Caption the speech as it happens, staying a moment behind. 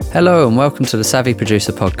Hello and welcome to the Savvy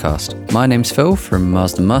Producer podcast. My name's Phil from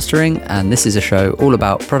Marsden Mastering, and this is a show all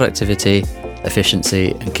about productivity,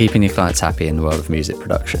 efficiency, and keeping your clients happy in the world of music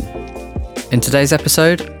production. In today's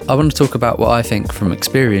episode, I want to talk about what I think from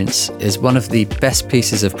experience is one of the best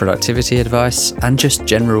pieces of productivity advice and just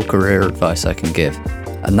general career advice I can give,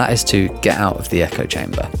 and that is to get out of the echo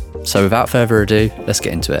chamber. So without further ado, let's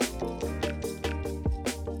get into it.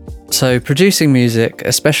 So producing music,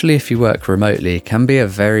 especially if you work remotely, can be a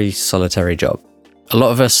very solitary job. A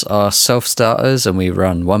lot of us are self-starters and we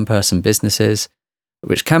run one-person businesses,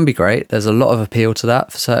 which can be great. There's a lot of appeal to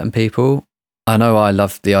that for certain people. I know I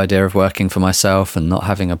love the idea of working for myself and not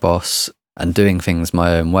having a boss and doing things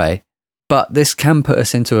my own way. But this can put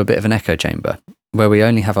us into a bit of an echo chamber where we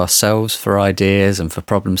only have ourselves for ideas and for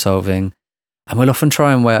problem solving. And we'll often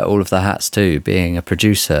try and wear all of the hats too, being a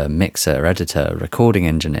producer, mixer, editor, recording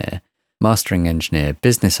engineer, mastering engineer,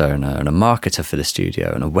 business owner, and a marketer for the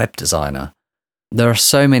studio, and a web designer. There are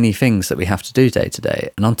so many things that we have to do day to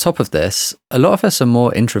day. And on top of this, a lot of us are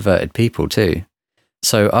more introverted people too.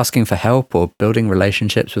 So asking for help or building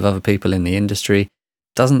relationships with other people in the industry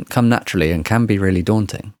doesn't come naturally and can be really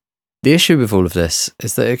daunting. The issue with all of this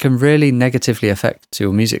is that it can really negatively affect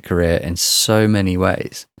your music career in so many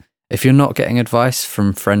ways. If you're not getting advice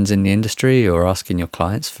from friends in the industry or asking your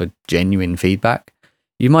clients for genuine feedback,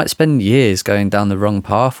 you might spend years going down the wrong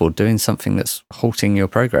path or doing something that's halting your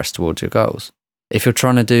progress towards your goals. If you're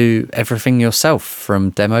trying to do everything yourself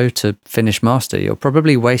from demo to finish master, you're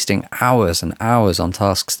probably wasting hours and hours on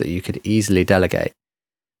tasks that you could easily delegate.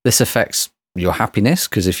 This affects your happiness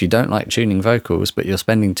because if you don't like tuning vocals but you're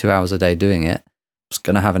spending 2 hours a day doing it, it's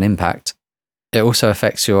going to have an impact. It also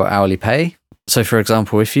affects your hourly pay. So for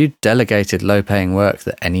example, if you delegated low-paying work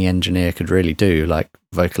that any engineer could really do, like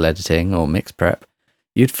vocal editing or mix prep,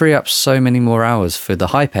 you'd free up so many more hours for the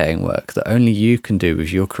high-paying work that only you can do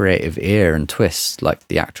with your creative ear and twists, like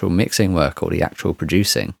the actual mixing work or the actual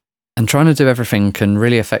producing. And trying to do everything can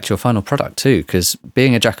really affect your final product too, because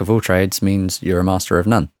being a jack of all trades means you're a master of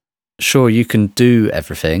none. Sure, you can do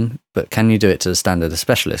everything, but can you do it to the standard a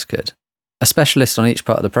specialist could? A specialist on each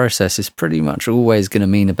part of the process is pretty much always going to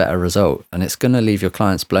mean a better result, and it's going to leave your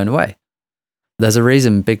clients blown away. There's a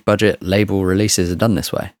reason big budget label releases are done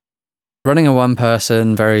this way. Running a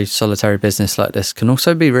one-person, very solitary business like this can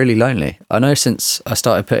also be really lonely. I know since I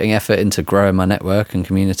started putting effort into growing my network and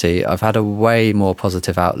community, I've had a way more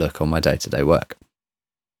positive outlook on my day-to-day work.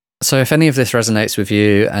 So if any of this resonates with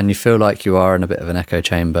you and you feel like you are in a bit of an echo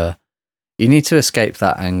chamber, you need to escape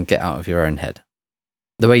that and get out of your own head.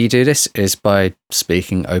 The way you do this is by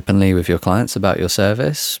speaking openly with your clients about your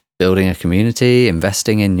service, building a community,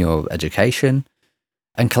 investing in your education,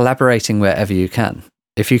 and collaborating wherever you can.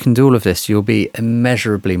 If you can do all of this, you'll be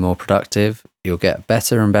immeasurably more productive, you'll get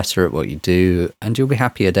better and better at what you do, and you'll be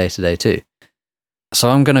happier day to day too.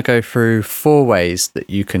 So I'm going to go through 4 ways that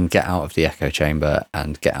you can get out of the echo chamber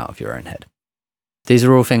and get out of your own head. These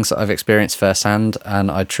are all things that I've experienced firsthand,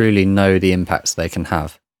 and I truly know the impacts they can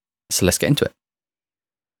have. So let's get into it.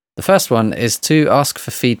 The first one is to ask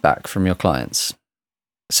for feedback from your clients.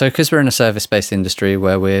 So because we're in a service-based industry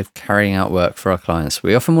where we're carrying out work for our clients,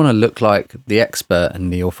 we often want to look like the expert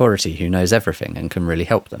and the authority who knows everything and can really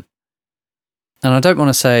help them. And I don't want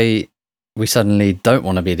to say we suddenly don't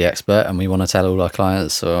want to be the expert and we want to tell all our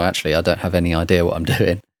clients, or actually I don't have any idea what I'm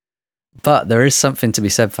doing. But there is something to be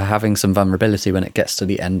said for having some vulnerability when it gets to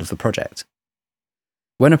the end of the project.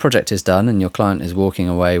 When a project is done and your client is walking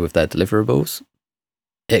away with their deliverables,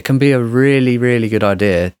 it can be a really, really good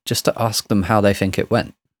idea just to ask them how they think it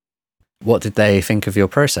went. What did they think of your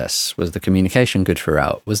process? Was the communication good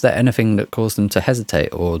throughout? Was there anything that caused them to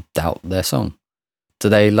hesitate or doubt their song? Do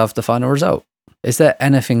they love the final result? Is there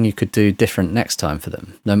anything you could do different next time for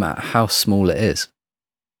them, no matter how small it is?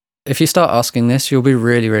 If you start asking this, you'll be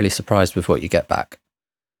really, really surprised with what you get back.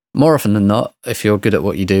 More often than not, if you're good at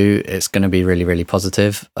what you do, it's going to be really, really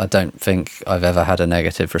positive. I don't think I've ever had a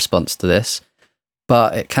negative response to this.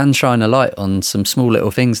 But it can shine a light on some small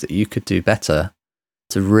little things that you could do better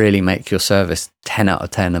to really make your service 10 out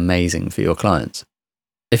of 10 amazing for your clients.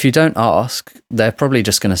 If you don't ask, they're probably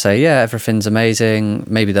just going to say, yeah, everything's amazing.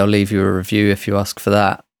 Maybe they'll leave you a review if you ask for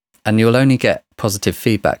that. And you'll only get positive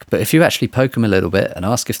feedback. But if you actually poke them a little bit and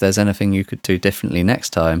ask if there's anything you could do differently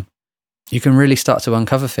next time, you can really start to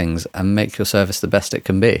uncover things and make your service the best it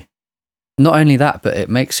can be. Not only that, but it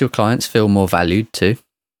makes your clients feel more valued too.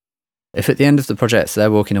 If at the end of the project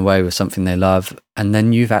they're walking away with something they love, and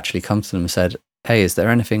then you've actually come to them and said, hey, is there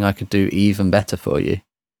anything I could do even better for you?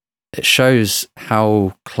 It shows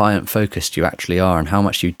how client-focused you actually are and how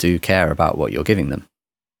much you do care about what you're giving them.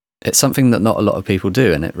 It's something that not a lot of people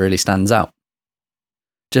do, and it really stands out.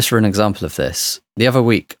 Just for an example of this, the other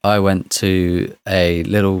week I went to a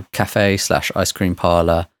little cafe / ice cream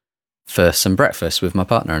parlour for some breakfast with my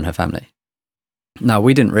partner and her family. Now,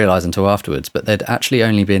 we didn't realise until afterwards, but they'd actually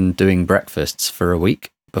only been doing breakfasts for a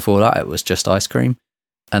week. Before that, it was just ice cream,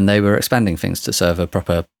 and they were expanding things to serve a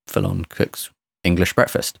proper full-on cooked English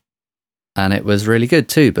breakfast. And it was really good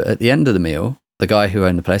too, but at the end of the meal, the guy who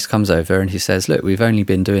owned the place comes over and he says, look, we've only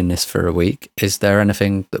been doing this for a week. Is there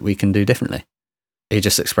anything that we can do differently? He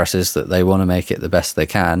just expresses that they want to make it the best they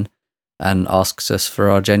can and asks us for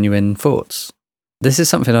our genuine thoughts. This is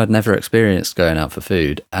something I'd never experienced going out for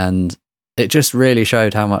food, and it just really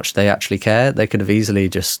showed how much they actually care. They could have easily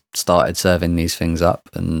just started serving these things up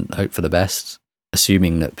and hope for the best,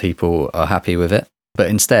 assuming that people are happy with it. But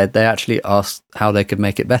instead, they actually asked how they could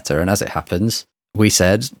make it better. And as it happens, we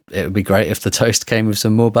said it would be great if the toast came with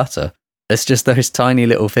some more butter. It's just those tiny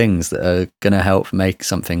little things that are going to help make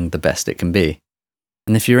something the best it can be.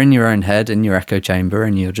 And if you're in your own head, in your echo chamber,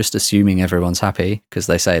 and you're just assuming everyone's happy because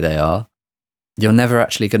they say they are, you're never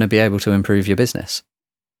actually going to be able to improve your business.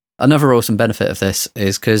 Another awesome benefit of this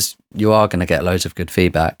is because you are going to get loads of good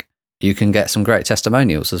feedback. You can get some great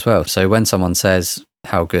testimonials as well. So when someone says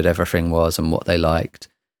how good everything was and what they liked,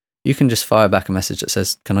 you can just fire back a message that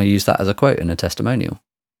says, can I use that as a quote in a testimonial?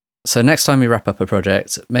 So next time you wrap up a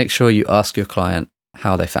project, make sure you ask your client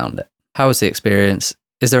how they found it. How was the experience?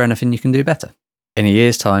 Is there anything you can do better? In a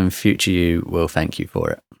year's time, future you will thank you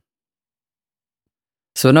for it.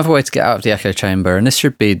 So another way to get out of the echo chamber, and this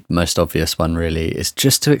should be the most obvious one really, is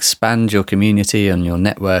just to expand your community and your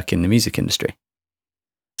network in the music industry.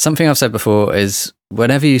 Something I've said before is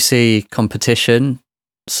whenever you see competition,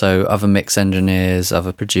 so other mix engineers,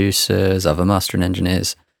 other producers, other mastering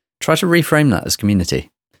engineers, try to reframe that as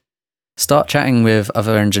community. Start chatting with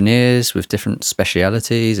other engineers with different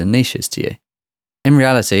specialities and niches to you. In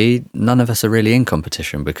reality, none of us are really in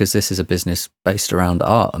competition because this is a business based around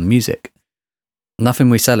art and music.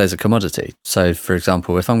 Nothing we sell is a commodity. So, for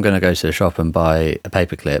example, if I'm going to go to a shop and buy a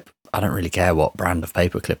paperclip, I don't really care what brand of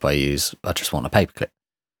paperclip I use. I just want a paperclip.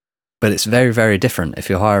 But it's very, very different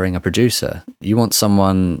if you're hiring a producer. You want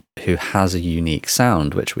someone who has a unique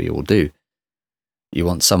sound, which we all do. You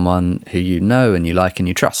want someone who you know and you like and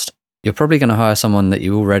you trust. You're probably going to hire someone that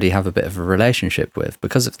you already have a bit of a relationship with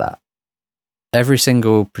because of that. Every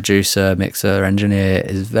single producer, mixer, engineer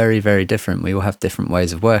is very, very different. We all have different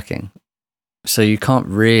ways of working. So you can't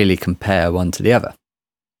really compare one to the other.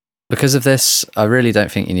 Because of this, I really don't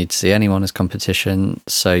think you need to see anyone as competition,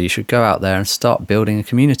 so you should go out there and start building a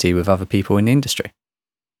community with other people in the industry.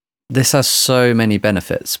 This has so many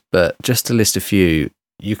benefits, but just to list a few,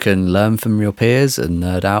 you can learn from your peers and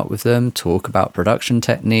nerd out with them, talk about production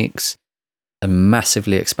techniques, and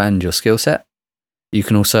massively expand your skill set. You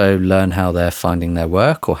can also learn how they're finding their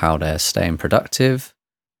work or how they're staying productive.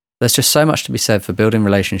 There's just so much to be said for building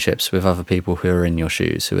relationships with other people who are in your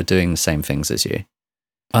shoes, who are doing the same things as you.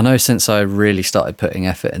 I know since I really started putting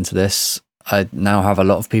effort into this, I now have a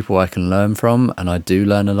lot of people I can learn from, and I do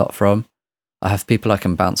learn a lot from. I have people I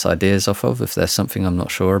can bounce ideas off of if there's something I'm not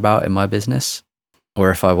sure about in my business,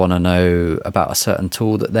 or if I want to know about a certain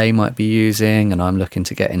tool that they might be using and I'm looking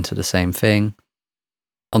to get into the same thing.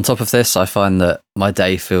 On top of this, I find that my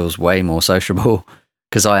day feels way more sociable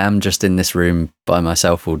because I am just in this room by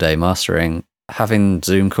myself all day mastering. Having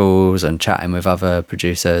Zoom calls and chatting with other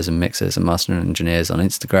producers and mixers and mastering engineers on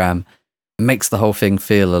Instagram makes the whole thing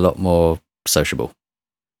feel a lot more sociable.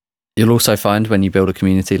 You'll also find when you build a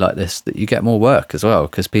community like this that you get more work as well,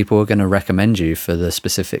 because people are going to recommend you for the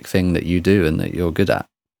specific thing that you do and that you're good at.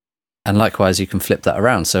 And likewise, you can flip that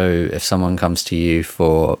around. So if someone comes to you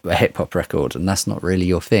for a hip hop record and that's not really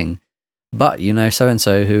your thing, but you know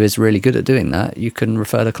so-and-so who is really good at doing that, you can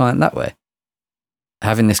refer the client that way.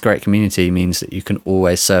 Having this great community means that you can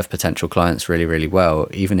always serve potential clients really, really well,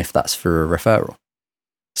 even if that's through a referral.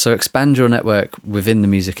 So expand your network within the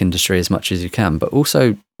music industry as much as you can, but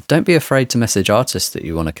also don't be afraid to message artists that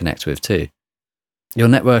you want to connect with too. Your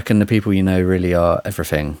network and the people you know really are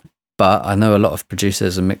everything. But I know a lot of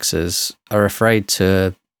producers and mixers are afraid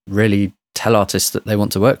to really tell artists that they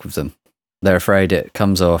want to work with them. They're afraid it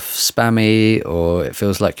comes off spammy, or it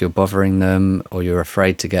feels like you're bothering them, or you're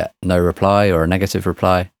afraid to get no reply or a negative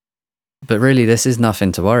reply. But really, this is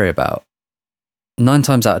nothing to worry about. 9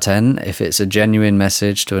 times out of 10, if it's a genuine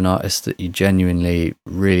message to an artist that you genuinely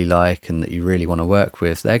really like and that you really want to work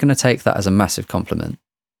with, they're going to take that as a massive compliment.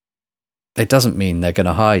 It doesn't mean they're going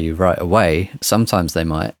to hire you right away. Sometimes they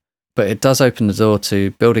might, but it does open the door to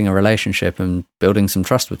building a relationship and building some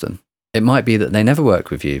trust with them. It might be that they never work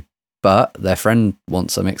with you, but their friend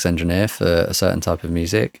wants a mix engineer for a certain type of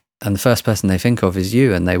music, and the first person they think of is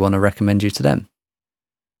you, and they want to recommend you to them.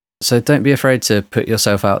 So don't be afraid to put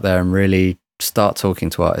yourself out there and really start talking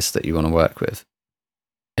to artists that you want to work with.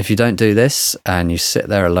 If you don't do this and you sit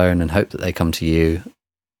there alone and hope that they come to you,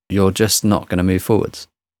 you're just not going to move forwards.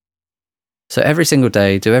 So every single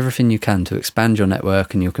day, do everything you can to expand your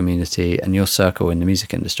network and your community and your circle in the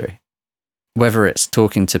music industry. Whether it's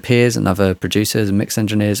talking to peers and other producers and mix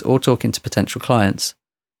engineers or talking to potential clients,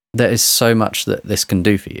 there is so much that this can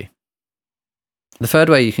do for you. The third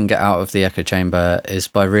way you can get out of the echo chamber is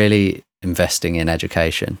by really investing in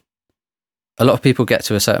education. A lot of people get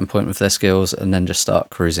to a certain point with their skills and then just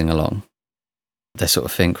start cruising along. They sort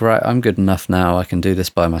of think, right, I'm good enough now, I can do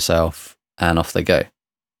this by myself, and off they go.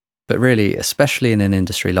 But really, especially in an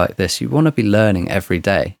industry like this, you want to be learning every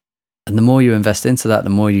day. And the more you invest into that,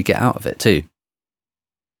 the more you get out of it too.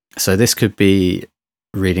 So this could be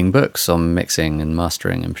reading books on mixing and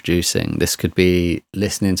mastering and producing. This could be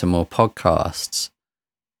listening to more podcasts.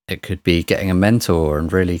 It could be getting a mentor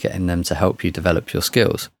and really getting them to help you develop your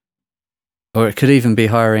skills. Or it could even be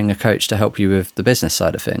hiring a coach to help you with the business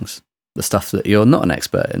side of things, the stuff that you're not an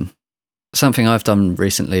expert in. Something I've done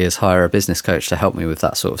recently is hire a business coach to help me with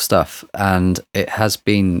that sort of stuff, and it has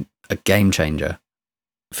been a game changer.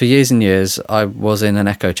 For years and years, I was in an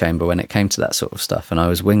echo chamber when it came to that sort of stuff, and I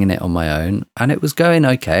was winging it on my own, and it was going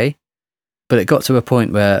okay, but it got to a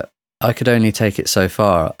point where I could only take it so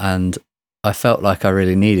far, and I felt like I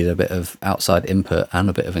really needed a bit of outside input and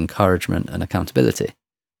a bit of encouragement and accountability.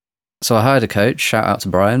 So I hired a coach, shout out to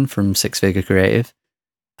Brian from Six Figure Creative,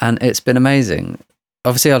 and it's been amazing.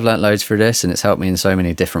 Obviously, I've learnt loads through this and it's helped me in so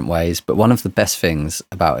many different ways, but one of the best things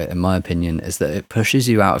about it, in my opinion, is that it pushes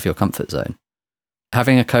you out of your comfort zone.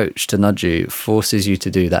 Having a coach to nudge you forces you to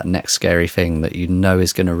do that next scary thing that you know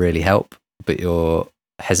is going to really help, but you're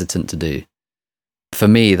hesitant to do. For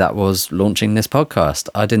me, that was launching this podcast.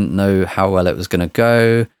 I didn't know how well it was going to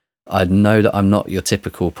go. I know that I'm not your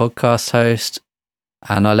typical podcast host,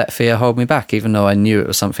 and I let fear hold me back, even though I knew it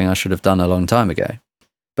was something I should have done a long time ago.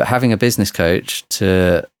 But having a business coach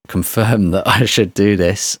to confirm that I should do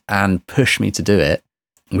this and push me to do it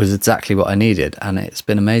was exactly what I needed, and it's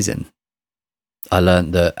been amazing. I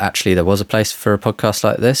learned that actually there was a place for a podcast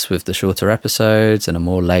like this with the shorter episodes and a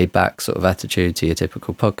more laid-back sort of attitude to your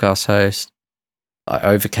typical podcast host. I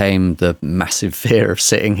overcame the massive fear of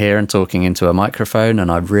sitting here and talking into a microphone,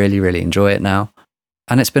 and I really, really enjoy it now.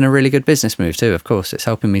 And it's been a really good business move too, of course. It's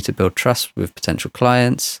helping me to build trust with potential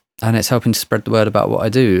clients, and it's helping to spread the word about what I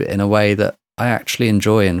do in a way that I actually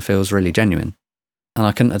enjoy and feels really genuine. And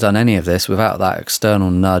I couldn't have done any of this without that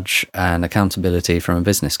external nudge and accountability from a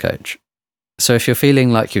business coach. So if you're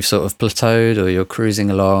feeling like you've sort of plateaued or you're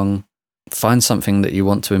cruising along, find something that you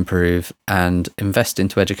want to improve and invest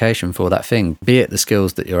into education for that thing, be it the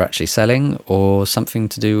skills that you're actually selling or something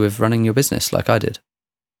to do with running your business like I did.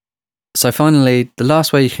 So finally, the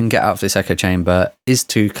last way you can get out of this echo chamber is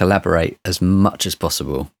to collaborate as much as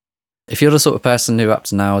possible. If you're the sort of person who up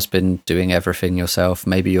to now has been doing everything yourself,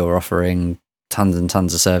 maybe you're offering tons and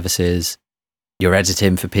tons of services, you're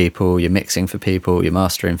editing for people, you're mixing for people, you're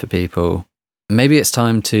mastering for people, maybe it's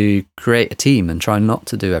time to create a team and try not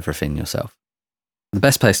to do everything yourself. The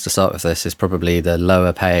best place to start with this is probably the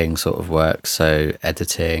lower paying sort of work, so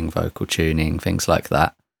editing, vocal tuning, things like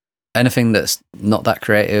that. Anything that's not that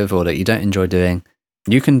creative or that you don't enjoy doing,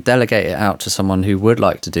 you can delegate it out to someone who would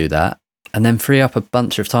like to do that and then free up a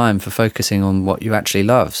bunch of time for focusing on what you actually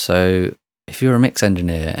love. So if you're a mix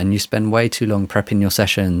engineer and you spend way too long prepping your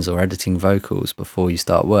sessions or editing vocals before you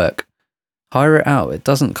start work, hire it out. It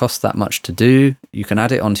doesn't cost that much to do. You can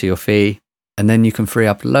add it onto your fee, and then you can free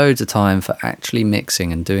up loads of time for actually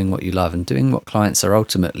mixing and doing what you love and doing what clients are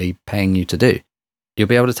ultimately paying you to do. You'll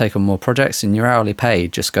be able to take on more projects and your hourly pay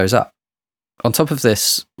just goes up. On top of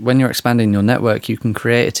this, when you're expanding your network, you can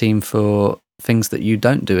create a team for things that you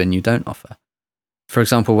don't do and you don't offer. For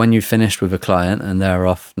example, when you've finished with a client and they're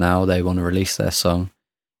off now, they want to release their song,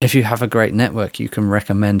 if you have a great network, you can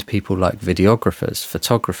recommend people like videographers,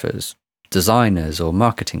 photographers, designers or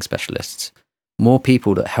marketing specialists, more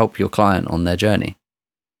people that help your client on their journey.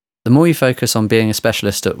 The more you focus on being a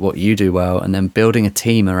specialist at what you do well and then building a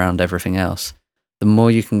team around everything else, the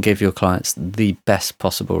more you can give your clients the best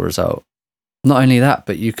possible result. Not only that,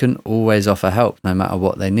 but you can always offer help no matter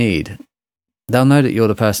what they need. They'll know that you're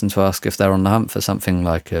the person to ask if they're on the hunt for something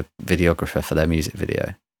like a videographer for their music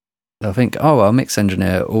video. They'll think, oh, well, mix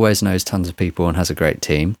engineer always knows tons of people and has a great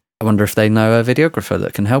team. I wonder if they know a videographer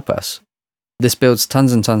that can help us. This builds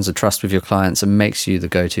tons and tons of trust with your clients and makes you the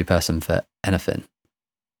go-to person for anything.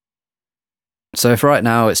 So if right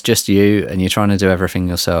now it's just you and you're trying to do everything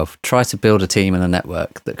yourself, try to build a team and a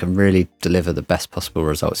network that can really deliver the best possible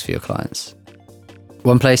results for your clients.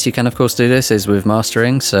 One place you can, of course, do this is with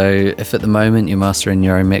mastering. So if at the moment you're mastering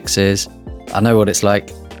your own mixes, I know what it's like.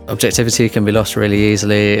 Objectivity can be lost really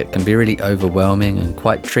easily. It can be really overwhelming and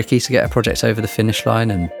quite tricky to get a project over the finish line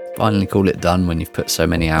and finally call it done when you've put so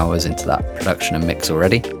many hours into that production and mix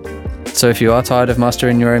already. So if you are tired of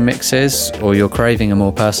mastering your own mixes, or you're craving a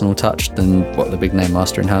more personal touch than what the big name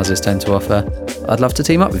mastering houses tend to offer, I'd love to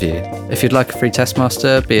team up with you. If you'd like a free test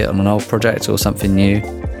master, be it on an old project or something new,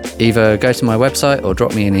 either go to my website or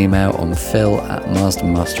drop me an email on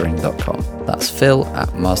phil@marsdenmastering.com. That's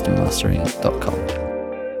phil@marsdenmastering.com.